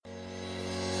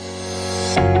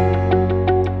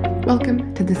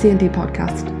Welcome to the C&D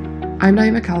podcast. I'm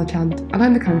Naima Kalachand and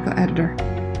I'm the clinical editor.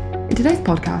 In today's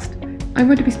podcast, I'm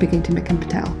going to be speaking to Mikin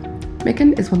Patel.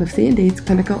 Mikin is one of C&D's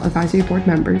clinical advisory board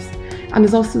members and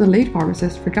is also the lead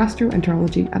pharmacist for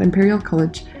gastroenterology at Imperial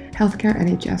College Healthcare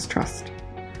NHS Trust.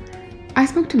 I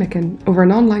spoke to Mikin over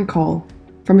an online call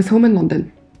from his home in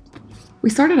London. We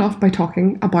started off by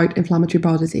talking about inflammatory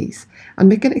bowel disease,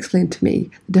 and Mikin explained to me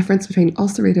the difference between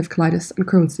ulcerative colitis and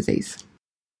Crohn's disease.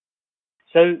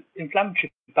 So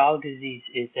inflammatory bowel disease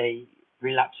is a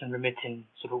relapse and remitting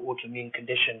sort of autoimmune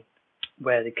condition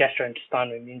where the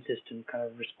gastrointestinal immune system kind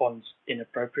of responds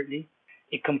inappropriately.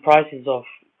 It comprises of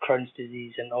Crohn's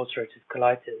disease and ulcerative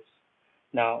colitis.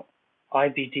 Now,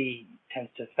 IBD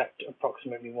tends to affect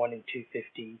approximately 1 in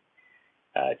 250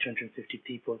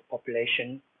 people of the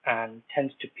population and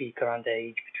tends to peak around the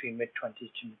age between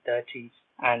mid-20s to mid-30s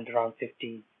and around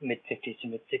mid-50s to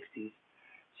mid-60s.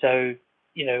 So,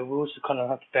 we also kind of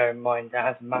have to bear in mind that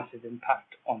has a massive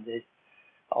impact on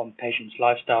patients'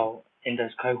 lifestyle in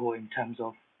those cohort in terms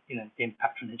of, the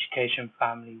impact on education,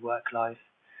 family, work life,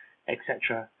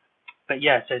 etc. But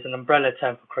yeah, so it's an umbrella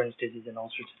term for Crohn's disease and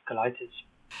ulcerative colitis.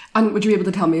 And would you be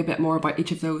able to tell me a bit more about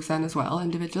each of those then as well,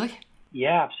 individually?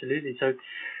 Yeah, absolutely. So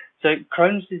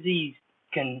Crohn's disease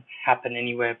can happen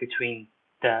anywhere between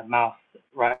the mouth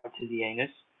right to the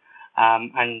anus,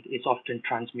 and it's often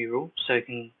transmural, so it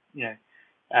can,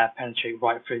 penetrate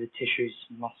right through the tissues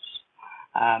and muscles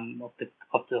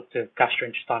of the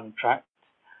gastrointestinal tract.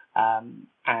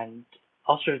 And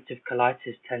ulcerative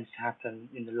colitis tends to happen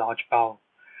in the large bowel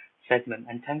segment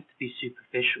and tends to be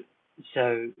superficial,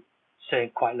 so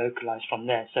quite localized from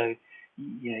there. So,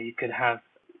 you could have,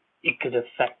 it could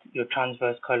affect your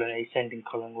transverse colon, ascending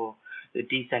colon, or the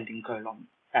descending colon,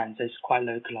 and so it's quite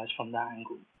localized from that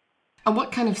angle. And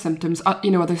what kind of symptoms, are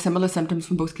there similar symptoms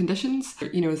from both conditions?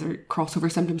 Is there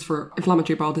crossover symptoms for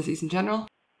inflammatory bowel disease in general?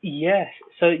 Yes.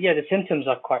 So, the symptoms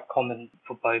are quite common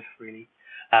for both, really.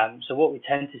 So what we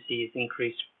tend to see is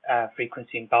increased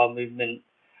frequency in bowel movement,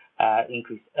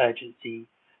 increased urgency.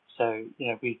 So,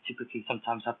 we typically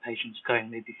sometimes have patients going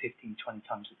maybe 15, 20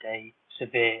 times a day,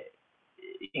 severe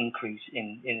increase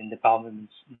in the bowel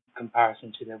movements in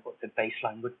comparison to what the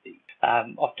baseline would be.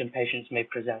 Often patients may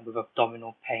present with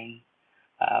abdominal pain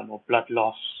or blood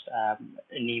loss,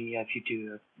 anemia. If you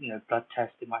do a blood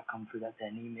test, it might come through that they're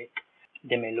anemic.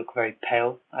 They may look very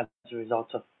pale as a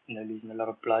result of losing a lot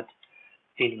of blood,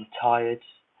 feeling tired.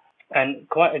 And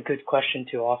quite a good question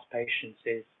to ask patients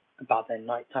is about their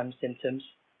nighttime symptoms.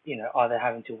 Are they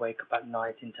having to wake up at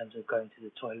night in terms of going to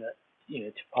the toilet,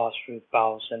 to pass through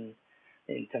bowels and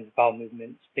in terms of bowel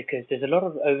movements, because there's a lot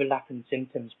of overlapping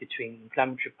symptoms between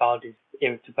inflammatory bowel disease,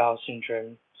 irritable bowel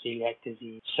syndrome, celiac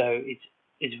disease. So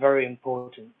it's very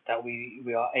important that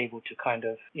we are able to kind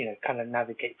of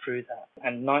navigate through that.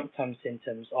 And nighttime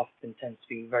symptoms often tend to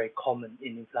be very common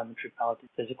in inflammatory bowel disease.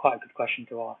 So it's quite a good question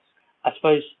to ask. I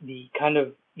suppose the kind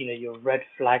of, your red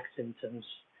flag symptoms,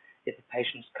 if a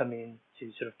patient's coming in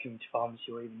to sort of community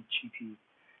pharmacy or even GP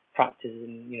practice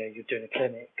and, you're doing a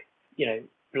clinic,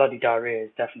 bloody diarrhea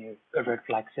is definitely a red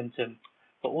flag symptom,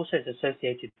 but also it's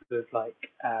associated with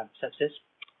sepsis.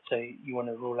 So you want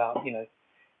to rule out,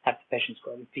 have the patients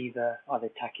got a fever, are they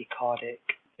tachycardic,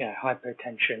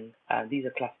 hypotension. These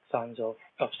are classic signs of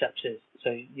sepsis.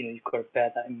 So, you've got to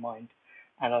bear that in mind.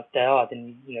 And if they are,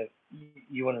 then,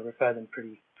 you want to refer them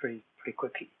pretty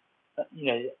quickly.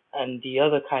 And the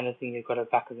other kind of thing you've got to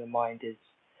back of your mind is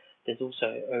there's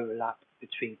also overlap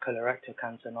between colorectal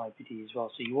cancer and IBD as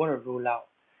well. So you want to rule out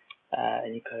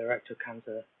any colorectal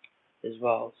cancer as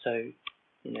well. So,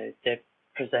 they're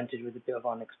presented with a bit of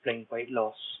unexplained weight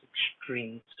loss,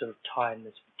 extreme sort of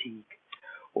tiredness, fatigue,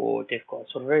 or they've got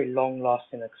sort of very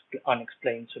long-lasting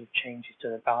unexplained sort of changes to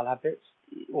their bowel habits,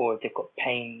 or they've got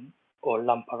pain or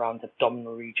lump around the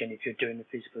abdominal region if you're doing a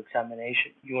physical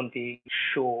examination. You want to be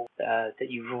sure that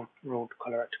you ruled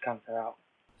colorectal cancer out.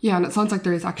 Yeah, and it sounds like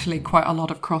there is actually quite a lot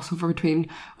of crossover between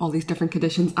all these different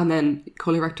conditions and then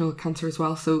colorectal cancer as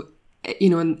well. So,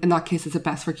 in that case, is it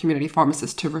best for community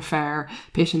pharmacists to refer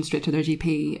patients straight to their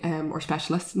GP or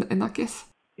specialists in that case?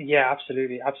 Yeah,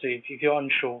 absolutely. If you're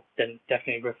unsure, then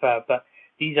definitely refer. But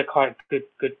these are quite good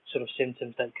sort of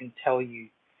symptoms that can tell you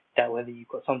that whether you've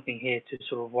got something here to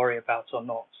sort of worry about or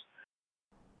not.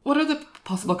 What are the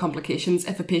possible complications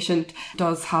if a patient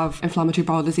does have inflammatory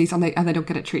bowel disease and they don't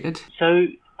get it treated? So,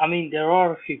 there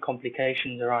are a few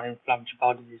complications around inflammatory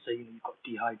bowel disease. So, you've got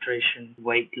dehydration,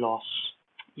 weight loss,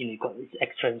 you've got these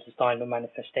extraintestinal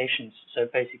manifestations. So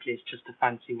basically it's just a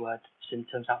fancy word,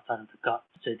 symptoms outside of the gut.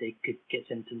 So they could get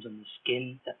symptoms on the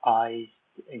skin, the eyes,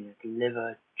 the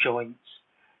liver, joints.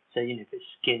 So, if it's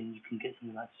skin, you can get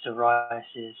something like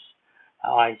psoriasis,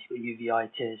 eyes, you've got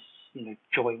uveitis,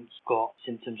 joints, got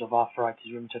symptoms of arthritis,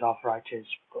 rheumatoid arthritis,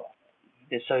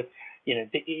 so,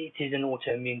 it is an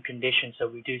autoimmune condition, so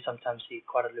we do sometimes see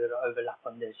quite a little overlap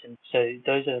on this. And so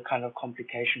those are the kind of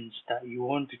complications that you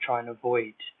want to try and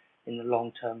avoid in the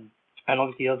long term. And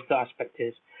obviously the other aspect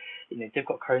is, if they've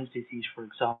got Crohn's disease, for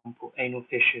example, anal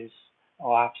fissures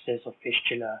or abscess or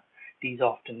fistula, these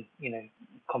are often,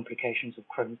 complications of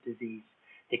Crohn's disease.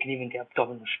 They can even get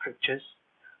abdominal strictures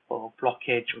or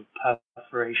blockage or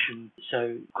perforation. So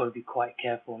you've got to be quite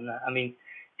careful on that. I mean,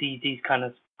 these kind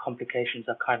of complications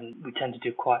we tend to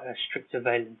do quite a strict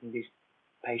surveillance in these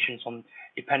patients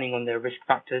depending on their risk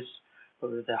factors,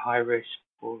 whether they're high risk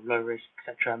or low risk,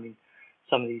 etc. I mean,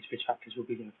 some of these risk factors will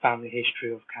be family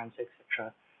history of cancer,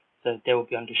 etc. So they will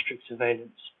be under strict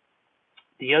surveillance.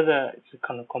 The other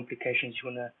kind of complications you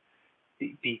want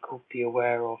to be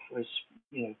aware of is,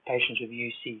 patients with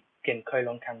UC, again,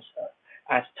 colon cancer.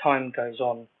 As time goes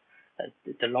on,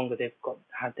 the longer they've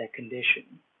had their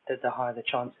condition, the higher the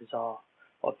chances are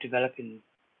of developing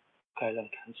colon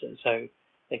cancer. So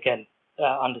again,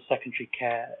 under secondary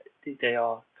care, they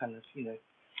are kind of,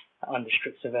 under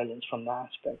strict surveillance from that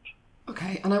aspect.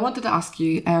 Okay, and I wanted to ask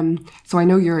you, so I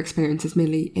know your experience is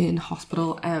mainly in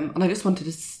hospital, and I just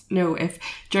wanted to know if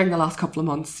during the last couple of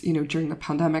months, during the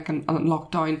pandemic and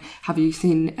lockdown, have you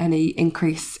seen any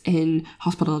increase in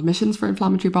hospital admissions for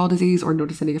inflammatory bowel disease or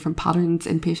noticed any different patterns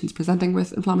in patients presenting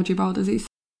with inflammatory bowel disease?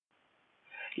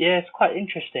 Yeah, it's quite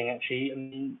interesting actually. I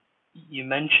mean, you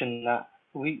mentioned that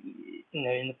in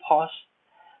the past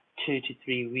 2 to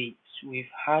 3 weeks, we've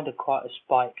had quite a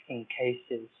spike in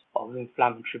cases of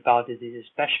inflammatory bowel disease,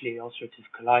 especially ulcerative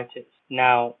colitis.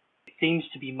 Now, it seems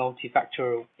to be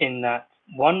multifactorial in that,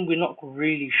 one, we're not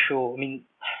really sure. I mean,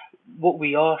 what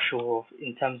we are sure of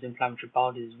in terms of inflammatory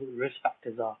bowel disease, what the risk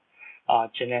factors are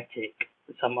genetic,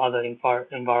 some other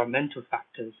environmental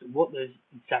factors. What those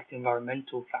exact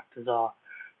environmental factors are,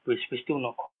 we're still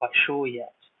not quite sure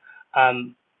yet.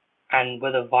 And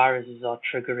whether viruses are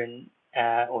triggering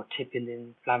or tipping the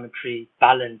inflammatory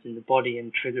balance in the body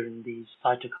and triggering these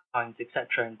cytokines,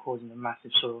 etc., and causing a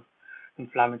massive sort of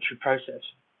inflammatory process.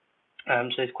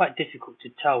 So it's quite difficult to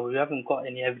tell. We haven't got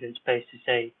any evidence base to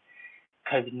say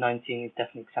COVID-19 is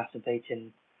definitely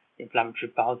exacerbating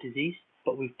inflammatory bowel disease,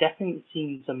 but we've definitely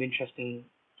seen some interesting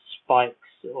spikes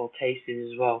or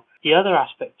cases as well. The other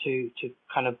aspect to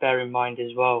kind of bear in mind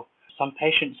as well, some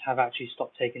patients have actually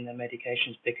stopped taking their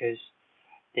medications because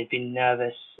they've been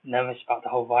nervous about the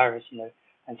whole virus,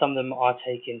 and some of them are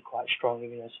taking quite strong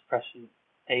immunosuppressant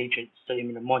agents, so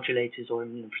immunomodulators or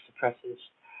immunosuppressors.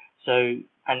 So,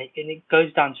 and it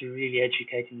goes down to really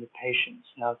educating the patients.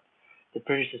 Now, the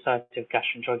British Society of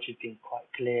Gastroenterology has been quite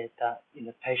clear that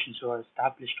patients who are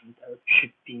established on therapy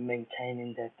should be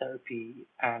maintaining their therapy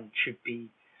and should be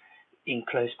in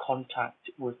close contact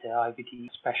with their IBD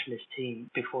specialist team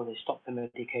before they stop the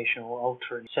medication or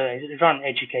alter it. So it's around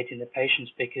educating the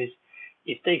patients, because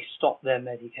if they stop their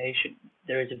medication,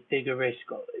 there is a bigger risk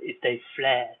of, if they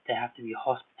flare, they have to be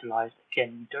hospitalized.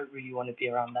 Again, you don't really want to be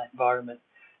around that environment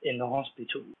in the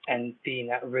hospital and being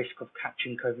at risk of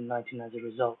catching COVID-19 as a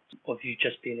result of you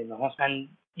just being in the hospital. And,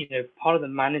 part of the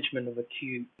management of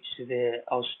acute severe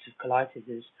ulcerative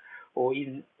colitis or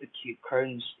even acute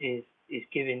Crohn's is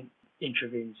giving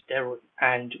intravenous steroids.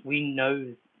 And we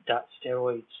know that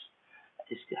steroids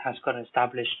has got an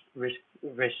established risk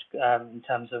in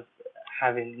terms of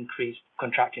having increased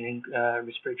contracting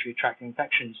respiratory tract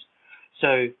infections.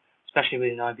 So especially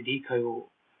with an IBD cohort.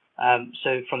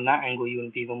 So from that angle, you want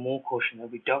to be even more cautious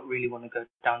that we don't really want to go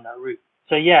down that route.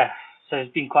 So so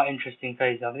it's been quite an interesting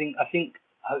phase. I think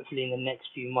hopefully in the next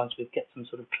few months we'll get some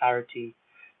sort of clarity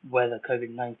whether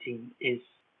COVID-19 is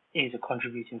a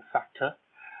contributing factor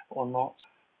or not,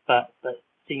 but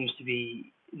seems to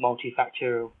be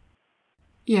multifactorial.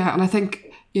 Yeah, and I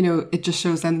think, it just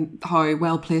shows then how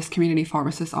well-placed community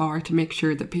pharmacists are to make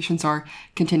sure that patients are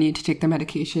continuing to take their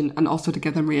medication, and also to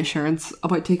give them reassurance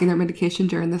about taking their medication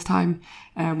during this time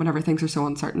whenever things are so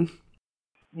uncertain.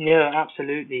 Yeah,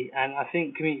 absolutely. And I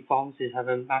think community pharmacists have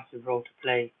a massive role to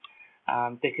play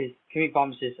because community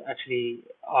pharmacists actually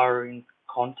are in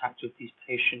contact with these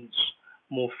patients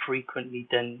more frequently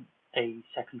than a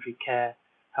secondary care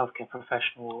healthcare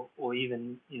professional or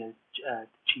even,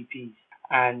 GPs.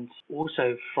 And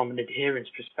also from an adherence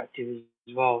perspective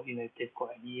as well, if they've got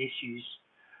any issues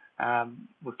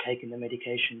with taking the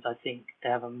medications, I think they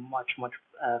have a much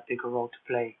bigger role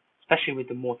to play, especially with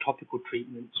the more topical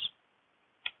treatments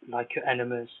like your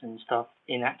enemas and stuff,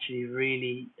 in actually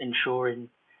really ensuring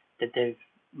that they've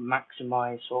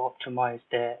maximized or optimized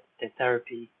their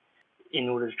therapy in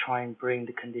order to try and bring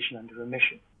the condition under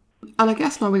remission. And I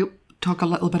guess now we talk a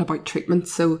little bit about treatment.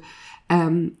 So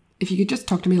if you could just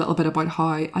talk to me a little bit about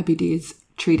how IBD is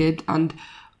treated, and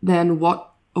then what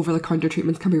over-the-counter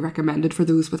treatments can be recommended for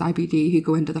those with IBD who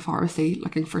go into the pharmacy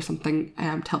looking for something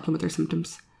to help them with their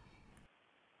symptoms.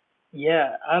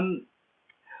 Yeah, I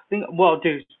think what I'll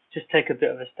do is just take a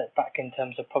bit of a step back in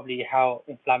terms of probably how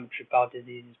inflammatory bowel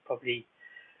disease is probably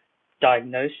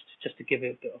diagnosed, just to give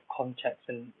it a bit of context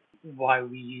and why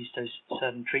we use those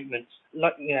certain treatments.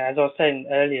 Like, as I was saying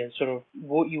earlier, sort of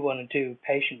what you want to do with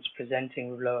patients presenting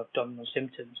with low abdominal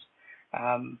symptoms,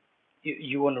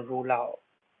 you want to rule out,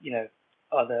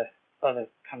 other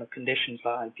kind of conditions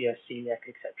like IBS, celiac,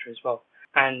 etc. as well.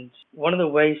 And one of the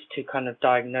ways to kind of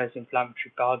diagnose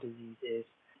inflammatory bowel disease is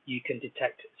you can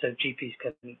detect, so GPs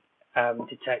can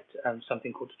detect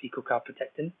something called fecal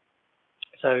calprotectin.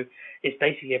 So it's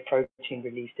basically a protein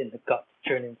released in the gut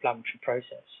during the inflammatory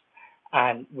process.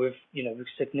 And with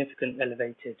significant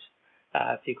elevated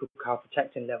fecal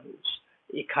calprotectin levels,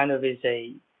 it kind of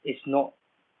it's not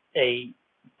a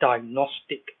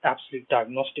absolute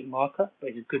diagnostic marker, but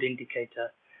it's a good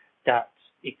indicator that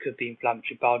it could be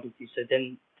inflammatory bowel disease. So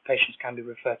then patients can be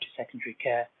referred to secondary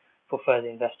care for further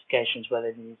investigations,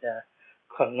 whether they need a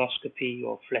colonoscopy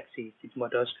or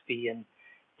flexi-sigmoidoscopy, and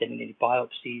then need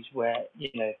biopsies where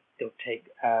they'll take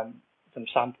some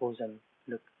samples and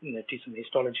look, do some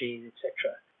histology,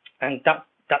 etc. And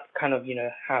that's kind of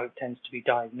how it tends to be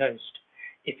diagnosed.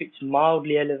 If it's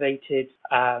mildly elevated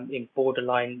in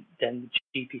borderline, then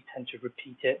the GPs tend to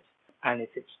repeat it. And if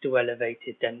it's still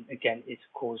elevated, then again, it's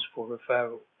a cause for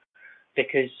referral.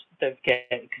 Because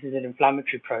it's an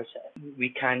inflammatory process, we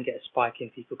can get a spike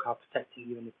in fecal calprotectin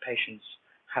even if patients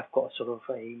have got sort of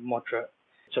a moderate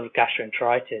sort of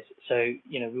gastroenteritis. So,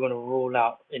 we want to rule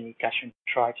out any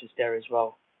gastroenteritis there as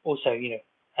well. Also,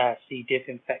 C. diff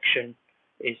infection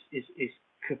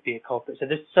could be a culprit. So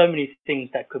there's so many things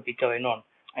that could be going on.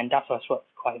 And that's why it's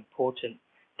quite important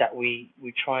that we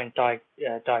try and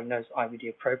diagnose IBD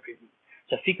appropriately.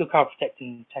 So fecal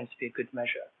calprotectin tends to be a good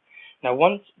measure. Now,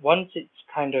 once it's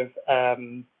kind of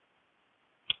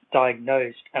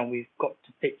diagnosed and we've got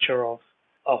the picture of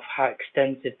how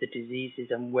extensive the disease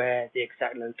is and where the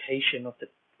exact location of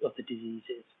the disease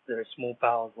is, whether it's small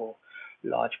bowel or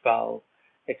large bowel,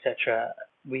 etc.,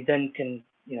 we then can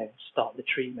start the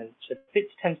treatment. So if it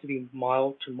tends to be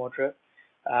mild to moderate,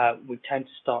 we tend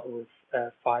to start with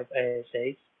 5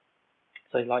 ASAs.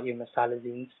 So like your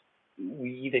mesalazines, we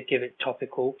either give it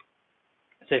topical.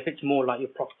 So if it's more like your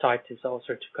proctitis,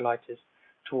 ulcerative colitis,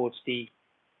 towards the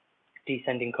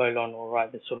descending colon or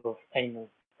right the sort of anal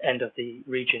end of the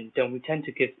region, then we tend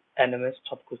to give enemas,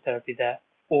 topical therapy there.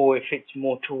 Or if it's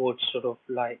more towards sort of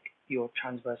like your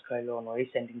transverse colon or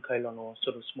ascending colon or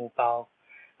sort of small bowel,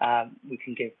 we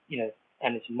can give,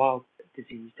 and it's a mild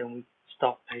disease, then we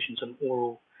start patients on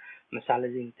oral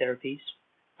mesalazine therapies.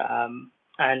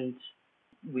 And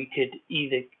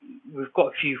we've got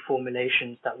a few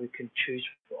formulations that we can choose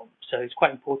from. So it's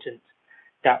quite important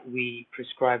that we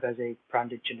prescribe as a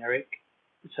branded generic.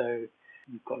 So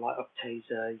you've got like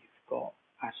Optasa, you've got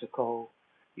Asacol,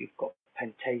 you've got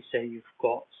Pentasa, you've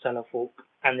got Celaforc.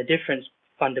 And the difference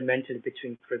fundamentally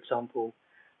between, for example,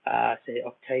 say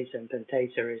Optasa and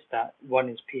Pentasa is that one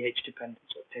is pH dependent.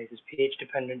 So Optasa is pH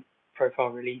dependent profile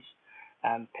release,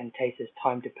 Pentasa is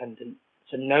time dependent.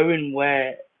 So knowing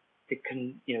where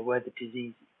the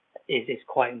disease is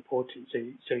quite important,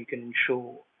 so you can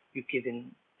ensure you're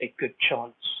given a good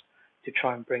chance to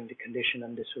try and bring the condition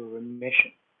under sort of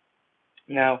remission.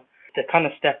 Now, the kind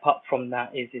of step up from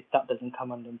that is, if that doesn't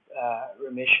come under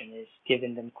remission, is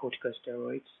giving them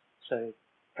corticosteroids, so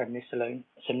prednisolone.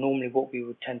 So normally what we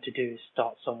would tend to do is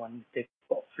start someone, if they've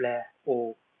got flare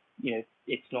or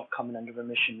it's not coming under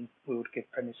remission, we would give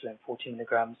prednisolone 40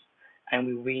 milligrams, and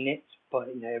we wean it by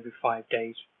every 5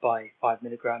 days by 5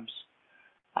 milligrams,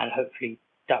 and hopefully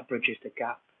that bridges the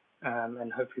gap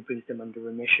and hopefully brings them under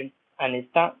remission. And if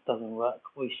that doesn't work,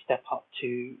 we step up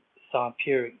to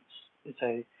thiopurines.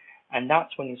 And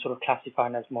that's when you're sort of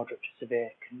classifying as moderate to severe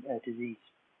disease.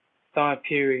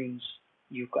 Thiopurines,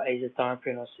 you've got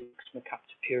azathioprine or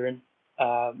 6-mercaptopurine.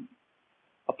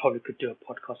 I probably could do a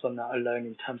podcast on that alone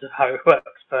in terms of how it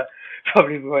works, but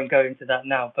probably we won't go into that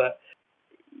now. But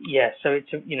yeah, so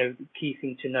it's the key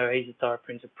thing to know.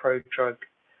 Azathioprine is a prodrug,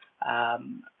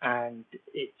 and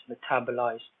it's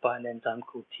metabolized by an enzyme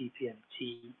called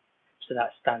TPMT. So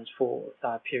that stands for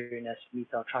thiopurine-S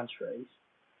methyltransferase,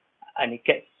 and it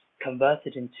gets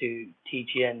converted into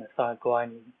TGN,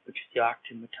 thioguanine, which is the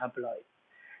active metabolite.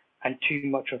 And too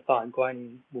much of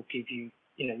thioguanine will give you,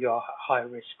 you're at high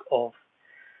risk of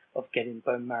getting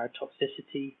bone marrow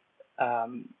toxicity,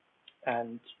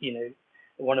 and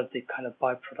one of the kind of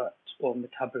byproducts or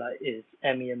metabolite is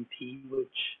MEMP, which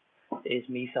is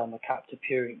methyl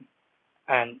mercaptopurine.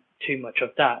 And too much of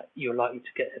that, you're likely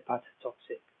to get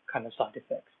hepatotoxic kind of side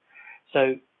effects.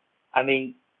 So, I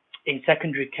mean, in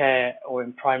secondary care or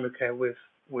in primary care with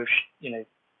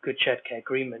good shared care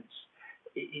agreements,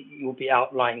 it will be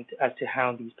outlined as to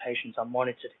how these patients are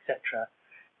monitored, etc.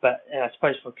 But I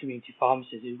suppose for community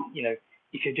pharmacists,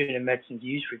 if you're doing a medicines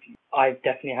use review, I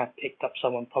definitely have picked up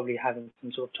someone probably having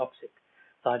some sort of toxic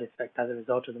side effect as a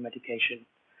result of the medication.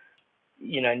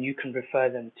 And you can refer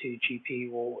them to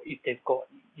GP, or if they've got,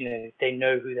 they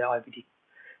know who their IBD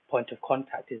point of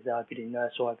contact is, their IBD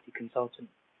nurse or IBD consultant,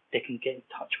 they can get in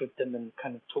touch with them and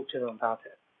kind of talk to them about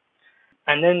it.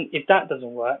 And then if that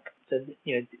doesn't work, so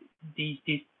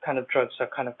these kind of drugs are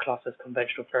kind of classed as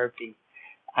conventional therapy.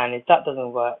 And if that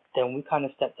doesn't work, then we kind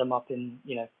of step them up in,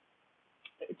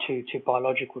 to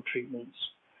biological treatments.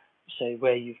 So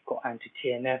where you've got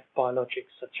anti-TNF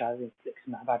biologics such as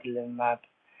infliximab, adalimumab,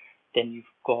 then you've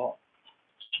got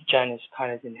Janus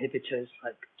kinase inhibitors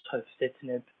like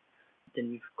tofacitinib, then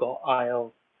you've got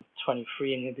IL-23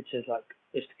 inhibitors like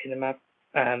ustekinumab,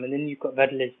 and then you've got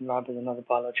vedolizumab as another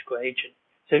biological agent.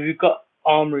 So we've got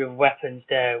armory of weapons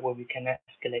there where we can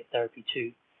escalate therapy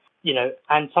to.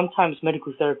 And sometimes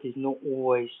medical therapy is not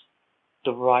always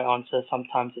the right answer.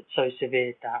 Sometimes it's so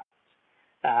severe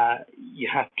that you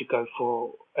have to go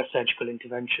for a surgical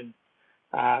intervention,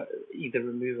 either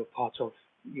remove a part of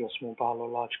your small bowel or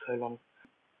large colon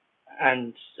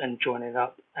and join it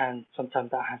up, and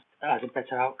sometimes that has a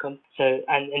better outcome. So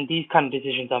and these kind of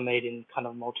decisions are made in kind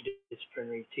of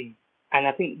multidisciplinary team. And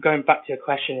I think going back to your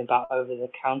question about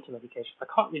over-the-counter medications, I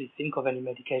can't really think of any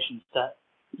medications that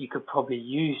you could probably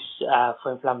use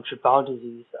for inflammatory bowel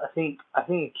disease. I think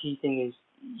the key thing is,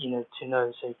 to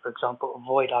know, so for example,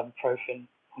 avoid ibuprofen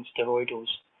and steroidals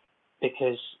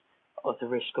because of the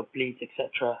risk of bleeds,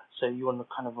 etc. So you want to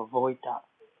kind of avoid that.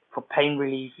 For pain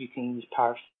relief, you can use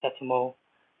paracetamol.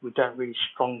 We don't really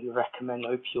strongly recommend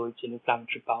opioids in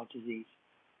inflammatory bowel disease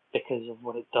because of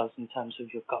what it does in terms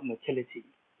of your gut motility.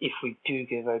 If we do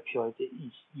give opioids,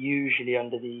 it's usually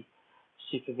under the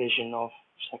supervision of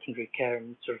secondary care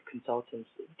and sort of consultants.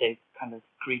 They kind of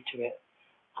agree to it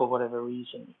for whatever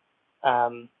reason.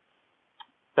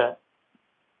 But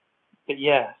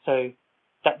yeah, so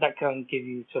that can give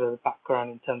you sort of the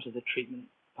background in terms of the treatment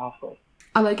pathway.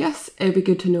 And I guess it'd be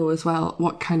good to know as well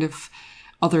what kind of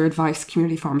other advice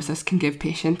community pharmacists can give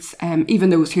patients, even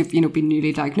those who've been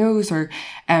newly diagnosed, or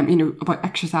about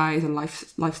exercise and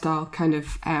lifestyle kind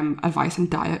of advice and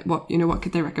diet. What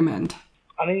could they recommend?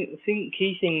 I mean, I think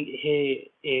key thing here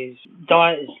is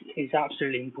diet is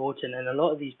absolutely important, and a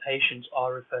lot of these patients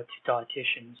are referred to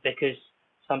dietitians because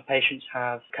some patients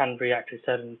can react to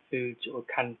certain foods or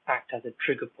can act as a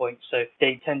trigger point. So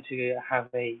they tend to have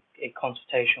a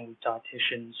consultation with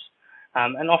dietitians,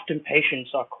 and often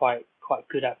patients are quite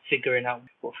good at figuring out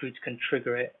what foods can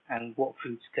trigger it and what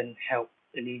foods can help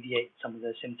alleviate some of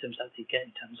the symptoms that they get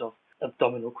in terms of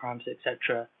abdominal cramps,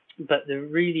 etc. But the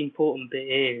really important bit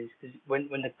is when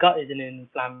the gut is in an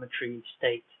inflammatory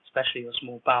state, especially your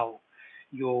small bowel,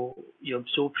 your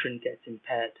absorption gets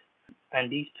impaired. And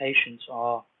these patients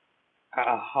are at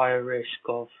a higher risk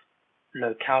of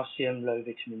low calcium, low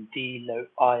vitamin D, low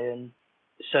iron.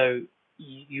 So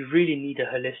you really need a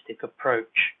holistic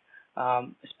approach,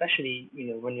 especially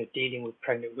when you're dealing with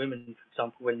pregnant women, for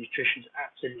example, where nutrition is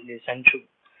absolutely essential.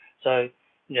 So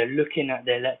looking at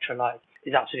the electrolytes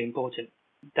is absolutely important,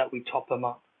 that we top them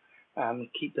up and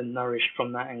keep them nourished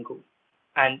from that angle.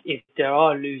 And if they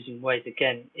are losing weight,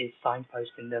 again, is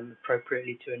signposting them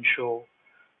appropriately to ensure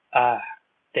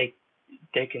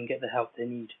they can get the help they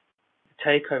need.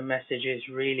 The take-home message is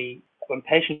really, when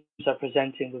patients are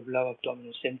presenting with low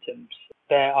abdominal symptoms,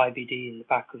 bear IBD in the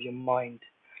back of your mind,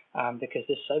 because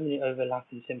there's so many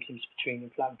overlapping symptoms between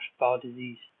inflammatory bowel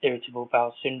disease, irritable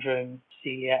bowel syndrome,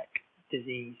 celiac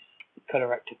disease,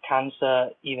 colorectal cancer,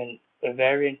 even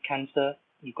ovarian cancer.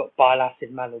 You've got bile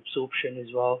acid malabsorption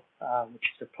as well, which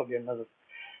is probably another,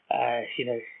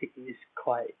 it's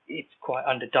quite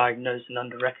underdiagnosed and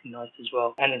underrecognized as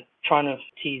well. And trying to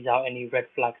tease out any red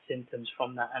flag symptoms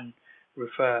from that and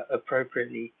refer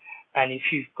appropriately. And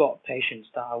if you've got patients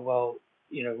that are well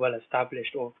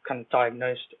established or kind of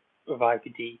diagnosed with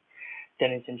IBD,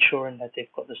 then it's ensuring that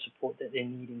they've got the support that they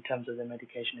need in terms of their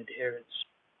medication adherence.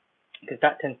 Because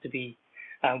that tends to be,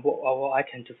 what I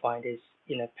tend to find is,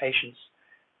 patients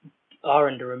are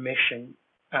under remission,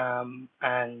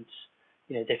 and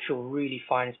they feel really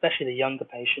fine, especially the younger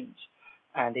patients,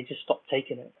 and they just stop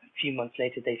taking it. A few months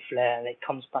later they flare and it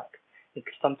comes back. It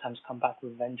can sometimes come back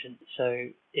with vengeance. So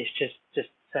it's just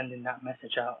sending that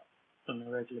message out on a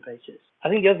regular basis. I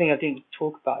think the other thing I didn't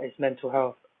talk about is mental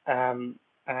health, and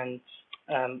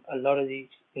a lot of these,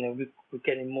 we're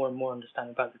getting more and more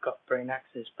understanding about the gut-brain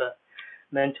axis, but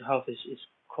mental health is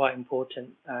quite important,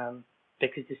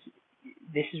 because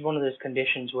this is one of those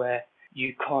conditions where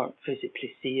you can't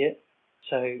physically see it.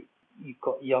 So you've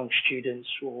got young students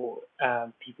or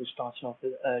people starting off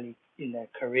early in their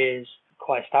careers,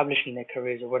 quite established in their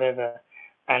careers or whatever,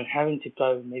 and having to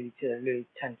go maybe to the loo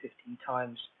 10, 15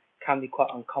 times can be quite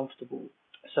uncomfortable.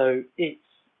 So it's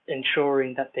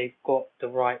ensuring that they've got the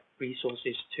right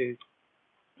resources to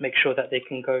make sure that they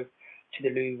can go to the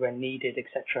loo when needed,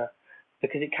 etc.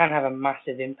 Because it can have a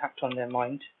massive impact on their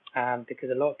mind, because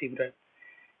a lot of people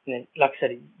don't, like I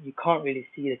said, you can't really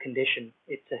see the condition.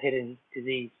 It's a hidden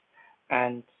disease,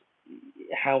 and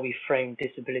how we frame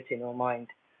disability in our mind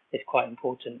is quite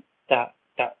important, that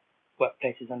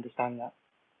workplaces understand that.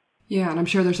 Yeah, and I'm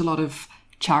sure there's a lot of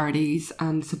charities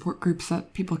and support groups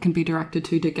that people can be directed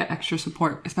to get extra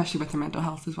support, especially with their mental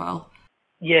health as well.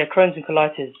 Yeah, Crohn's and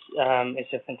Colitis is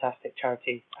a fantastic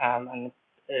charity, and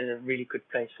a really good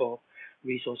place for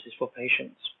resources for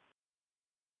patients.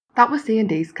 That was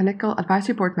C&D's Clinical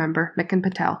Advisory Board member Mikin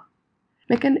Patel.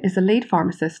 Mikin is the lead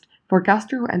pharmacist for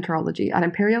gastroenterology at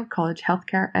Imperial College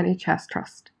Healthcare NHS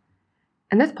Trust.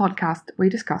 In this podcast, we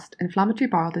discussed inflammatory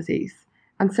bowel disease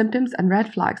and symptoms and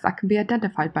red flags that can be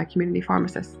identified by community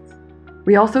pharmacists.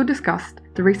 We also discussed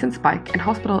the recent spike in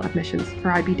hospital admissions for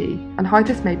IBD and how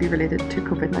this may be related to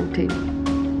COVID-19.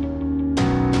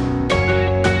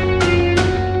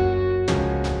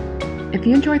 If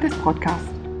you enjoyed this podcast,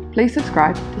 please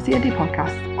subscribe to C&D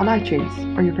Podcasts on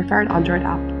iTunes or your preferred Android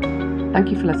app. Thank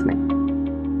you for listening.